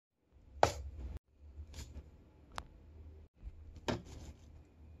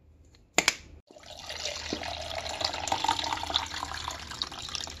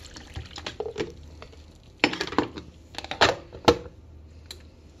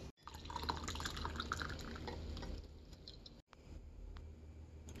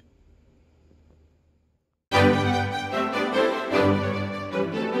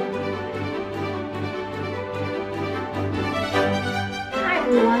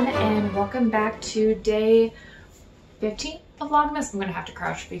everyone, and welcome back to day 15 of Vlogmas. I'm gonna have to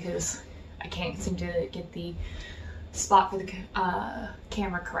crouch because I can't seem to get the spot for the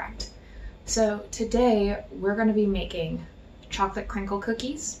camera correct. So today we're gonna be making chocolate crinkle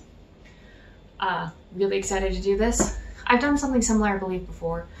cookies. Really excited to do this. I've done something similar, I believe,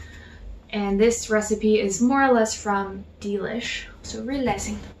 before, and this recipe is more or less from Delish. So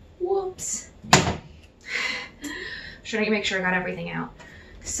realizing, whoops. Should I make sure I got everything out?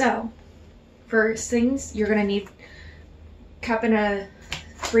 So, first things, you're gonna need 1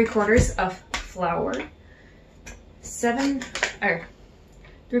 3/4 cups of flour,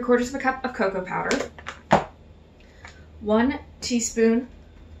 3/4 cup of cocoa powder, 1 teaspoon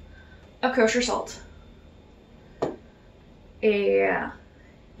of kosher salt, a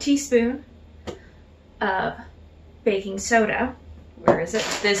teaspoon of baking soda. Where is it?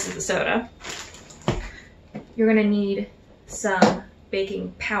 This is the soda. You're gonna need some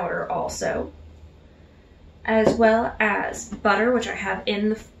baking powder also, as well as butter, which I have in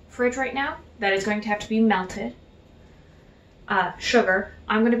the fridge right now. That is going to have to be melted. Sugar.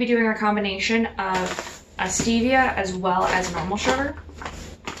 I'm going to be doing a combination of a stevia as well as normal sugar,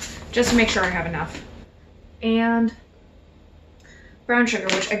 just to make sure I have enough. And brown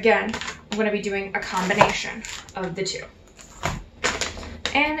sugar, which again, I'm going to be doing a combination of the two.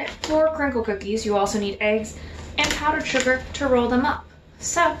 And for crinkle cookies, you also need eggs and powdered sugar to roll them up.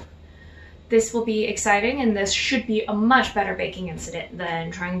 So this will be exciting, and this should be a much better baking incident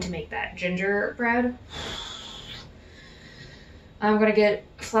than trying to make that gingerbread. I'm gonna get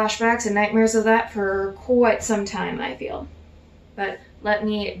flashbacks and nightmares of that for quite some time, I feel. But let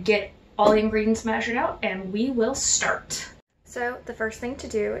me get all the ingredients measured out and we will start. So the first thing to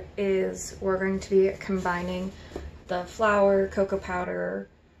do is we're going to be combining the flour, cocoa powder,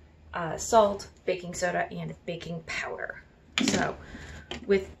 salt, baking soda, and baking powder. So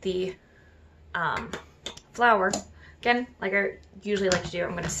with the flour, again, like I usually like to do,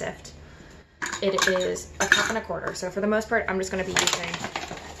 I'm going to sift. It is 1 1/4 cups. So for the most part, I'm just going to be using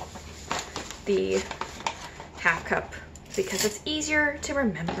the 1/2 cup because it's easier to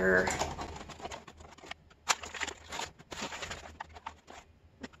remember.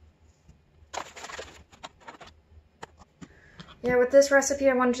 Yeah, with this recipe,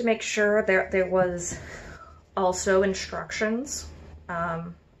 I wanted to make sure there was also instructions.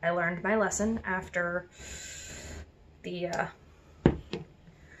 I learned my lesson after the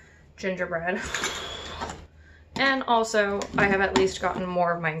gingerbread. And also, I have at least gotten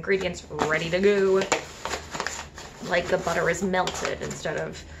more of my ingredients ready to go. Like the butter is melted instead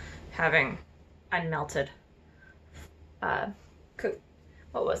of having unmelted, what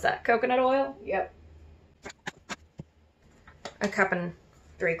was that, coconut oil? Yep. 1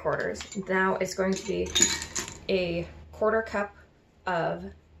 3/4 cups. Now it's going to be 1/4 cup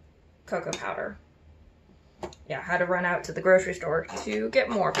of cocoa powder. Yeah, I had to run out to the grocery store to get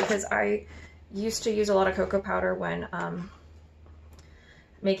more because I used to use a lot of cocoa powder when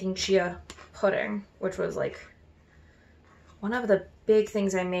making chia pudding, which was like one of the big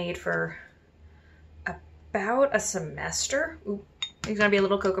things I made for about a semester. Ooh, there's gonna be a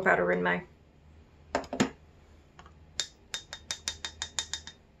little cocoa powder in my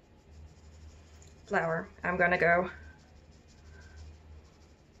flour. I'm gonna go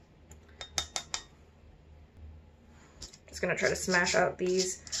just gonna try to smash out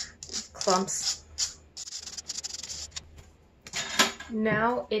these clumps.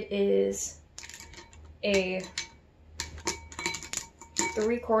 Now it is a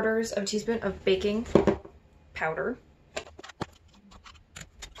 3/4 teaspoon of baking powder,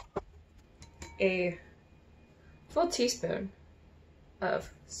 a full teaspoon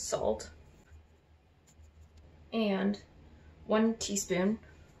of salt, and 1 teaspoon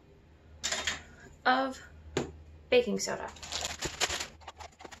of baking soda.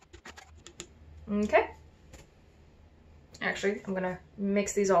 Okay. Actually, I'm gonna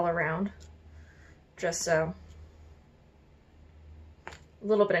mix these all around just so a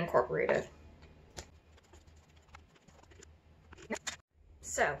little bit incorporated.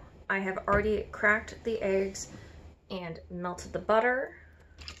 So I have already cracked the eggs and melted the butter.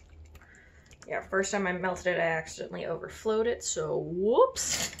 Yeah, first time I melted it, I accidentally overflowed it, so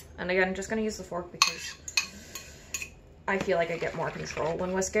whoops. And again, I'm just gonna use the fork because I feel like I get more control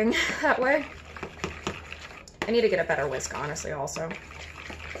when whisking that way. I need to get a better whisk, honestly, also.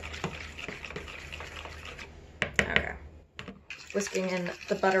 Okay. Whisking in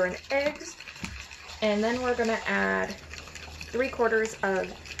the butter and eggs. And then we're gonna add 3/4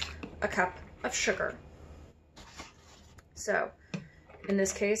 cup of sugar. So in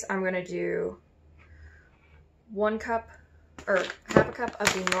this case, I'm gonna do 1 cup or half a cup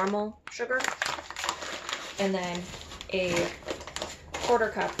of the normal sugar, and then a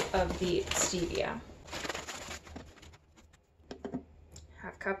 1/4 cup of the stevia.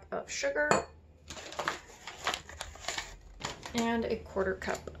 Half cup of sugar and a 1/4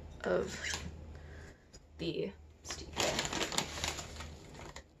 cup of the stevia.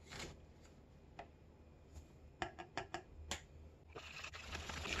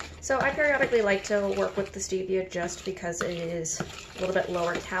 So I periodically like to work with the stevia just because it is a little bit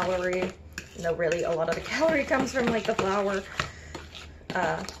lower calorie. You know, really a lot of the calorie comes from like the flour.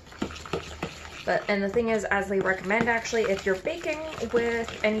 And the thing is, as they recommend actually, if you're baking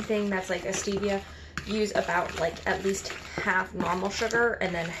with anything that's like a stevia, use about like at least half normal sugar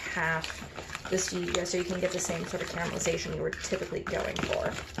and then half the stevia so you can get the same sort of caramelization you were typically going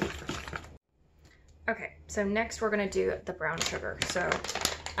for. Okay, so next we're gonna do the brown sugar. So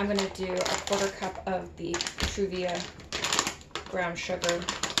I'm gonna do a 1/4 cup of the Truvia brown sugar.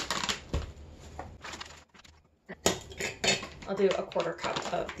 I'll do a 1/4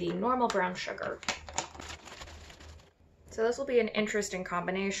 cup of the normal brown sugar. So this will be an interesting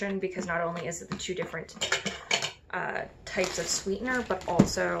combination because not only is it the two different types of sweetener, but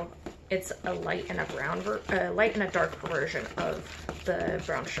also it's a light and a dark version of the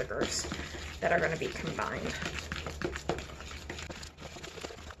brown sugars that are going to be combined.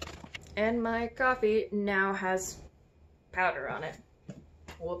 And my coffee now has powder on it.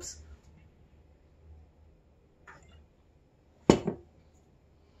 Whoops.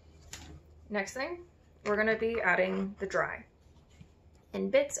 Next thing, we're gonna be adding the dry in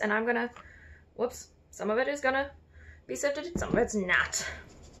bits, and I'm gonna, whoops, some of it is gonna be sifted, some of it's not.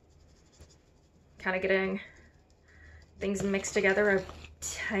 Kind of getting things mixed together a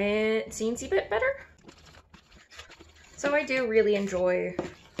teensy bit better. So I do really enjoy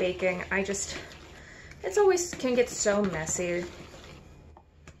baking. It's always can get so messy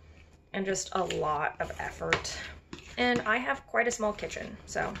and just a lot of effort. And I have quite a small kitchen,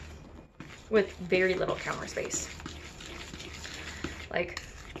 so with very little counter space. Like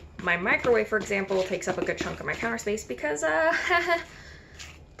my microwave, for example, takes up a good chunk of my counter space because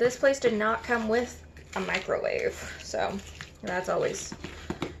this place did not come with a microwave, so that's always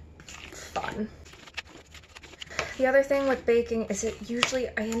fun. The other thing with baking is that usually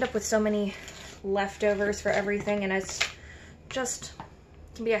I end up with so many leftovers for everything, and it's just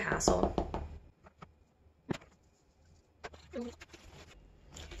can be a hassle.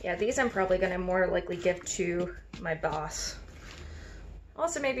 Yeah, these I'm probably gonna more likely give to my boss.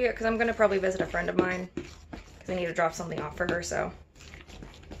 Also maybe because I'm gonna probably visit a friend of mine because I need to drop something off for her, so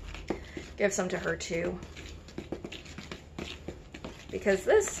give some to her too. Because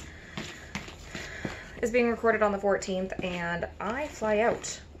this is being recorded on the 14th and I fly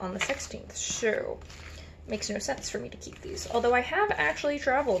out on the 16th, so it makes no sense for me to keep these. Although I have actually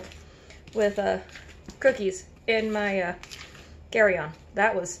traveled with cookies in my carry-on.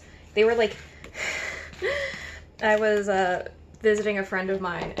 They were like, I was visiting a friend of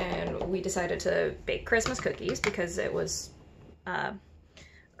mine and we decided to bake Christmas cookies because it was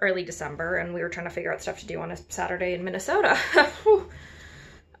early December and we were trying to figure out stuff to do on a Saturday in Minnesota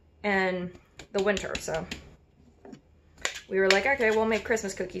and the winter, so we were like, okay, we'll make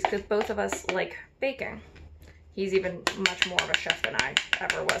Christmas cookies because both of us like baking. He's even much more of a chef than I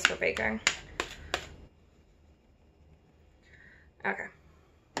ever was for baking. Okay.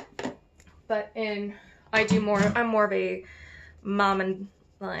 But I'm more of a mom and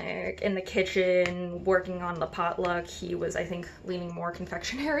like in the kitchen working on the potluck. He was, I think, leaning more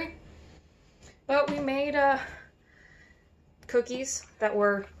confectionery. But we made cookies that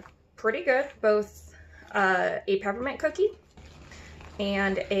were pretty good, both a peppermint cookie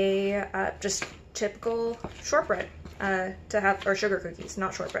and a just typical shortbread or sugar cookies,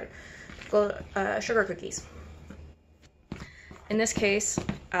 not shortbread, typical sugar cookies. In this case,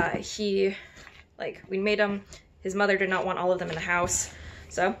 we made them, his mother did not want all of them in the house,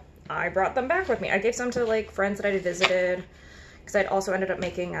 so I brought them back with me. I gave some to like friends that I had visited, because I'd also ended up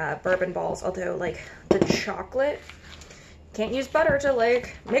making bourbon balls, although like the chocolate, can't use butter to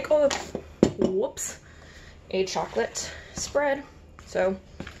like make a chocolate spread, so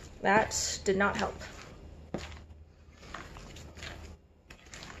that did not help.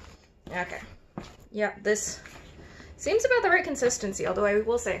 Okay, yeah, this seems about the right consistency, although I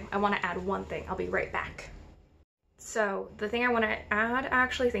will say I want to add one thing. I'll be right back. So the thing I want to add,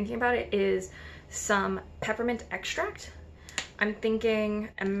 actually thinking about it, is some peppermint extract. I'm thinking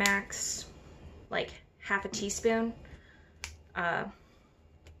a max, like half a teaspoon,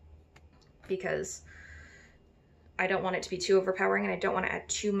 because I don't want it to be too overpowering and I don't want to add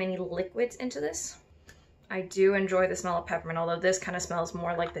too many liquids into this. I do enjoy the smell of peppermint, although this kind of smells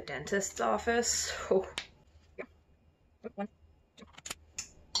more like the dentist's office. Oh.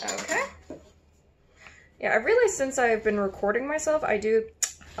 Okay. Yeah, I realized since I've been recording myself, I do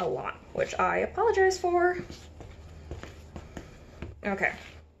a lot, which I apologize for. Okay.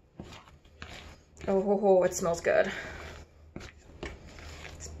 Oh, it smells good. It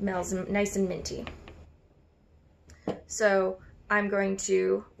smells nice and minty. So I'm going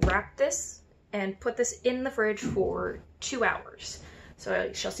to wrap this and put this in the fridge for 2 hours. So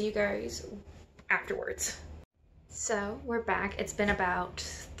I shall see you guys afterwards. So we're back. It's been about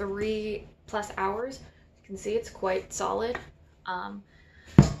 3+ hours. You can see it's quite solid. And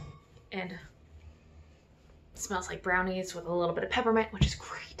it smells like brownies with a little bit of peppermint, which is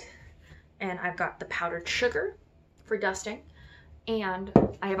great. And I've got the powdered sugar for dusting. And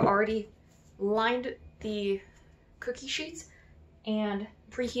I have already lined the cookie sheets and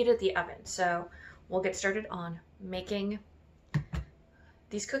preheated the oven. So we'll get started on making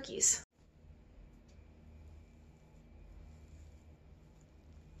these cookies.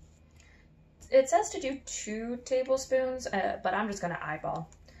 It says to do 2 tablespoons, but I'm just gonna eyeball.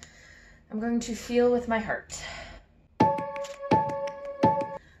 I'm going to feel with my heart.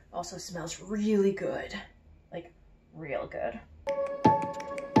 Also smells really good, like real good.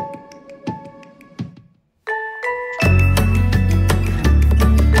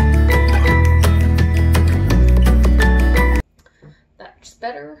 That's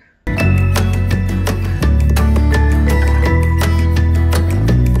better.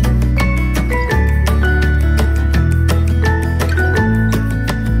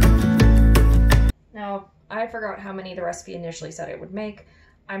 Now, I forgot how many the recipe initially said it would make.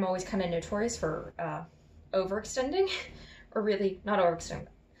 I'm always kind of notorious for overextending, or really not overextending,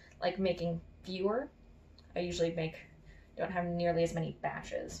 like making fewer. I usually don't have nearly as many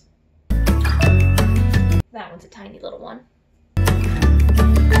batches. That one's a tiny little one.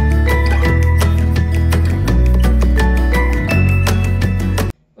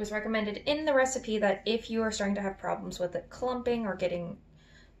 It was recommended in the recipe that if you are starting to have problems with it clumping or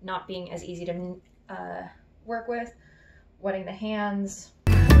not being as easy to work with, wetting the hands,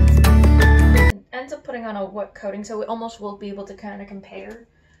 ends up putting on a wet coating, so we almost will be able to kind of compare,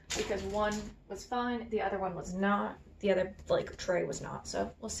 because one was fine, the other one was not, the other like tray was not,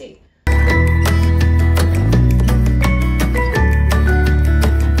 so we'll see.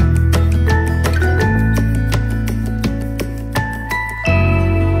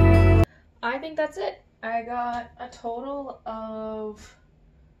 I think that's it. I got a total of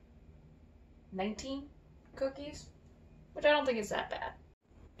 19 cookies, which I don't think is that bad.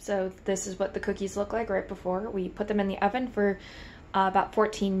 So this is what the cookies look like right before we put them in the oven for about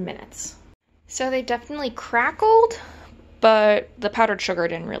 14 minutes. So they definitely crackled, but the powdered sugar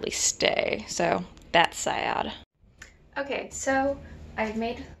didn't really stay, so that's sad. Okay, so I've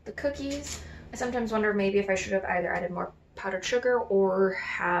made the cookies. I sometimes wonder maybe if I should have either added more powdered sugar or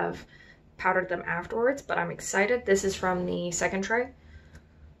have powdered them afterwards, but I'm excited. This is from the second tray,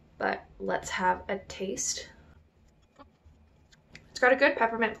 but let's have a taste. It's got a good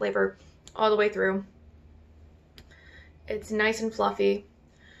peppermint flavor all the way through. It's nice and fluffy,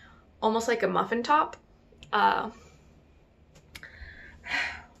 almost like a muffin top.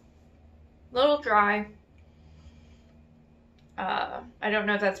 Little dry. I don't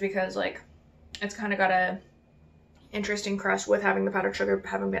know if that's because like it's kind of got a interesting crust with having the powdered sugar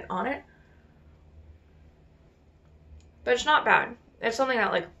having been on it. But it's not bad. It's something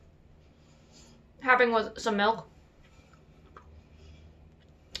that like having with some milk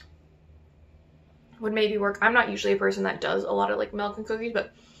would maybe work. I'm not usually a person that does a lot of like milk and cookies,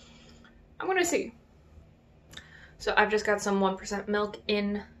 but I'm gonna see. So I've just got some 1% milk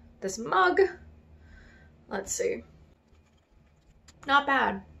in this mug. Let's see. Not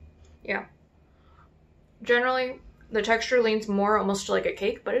bad. Yeah. Generally, the texture leans more almost to like a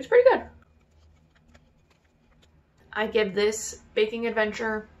cake, but it's pretty good. I give this baking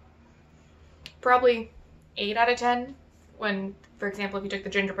adventure probably 8 out of 10. When, for example, if you took the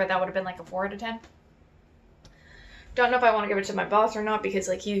gingerbread, that would have been like a 4 out of 10. Don't know if I want to give it to my boss or not, because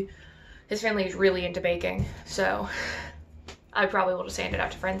like his family is really into baking, so I probably will just hand it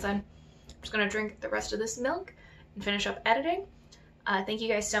out to friends then. I'm just gonna drink the rest of this milk and finish up editing. Thank you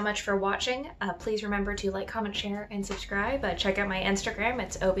guys so much for watching. Please remember to like, comment, share, and subscribe. Check out my Instagram,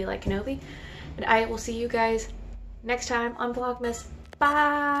 it's ObiLikeKenobi. And I will see you guys next time on Vlogmas.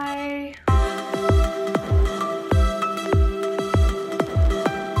 Bye!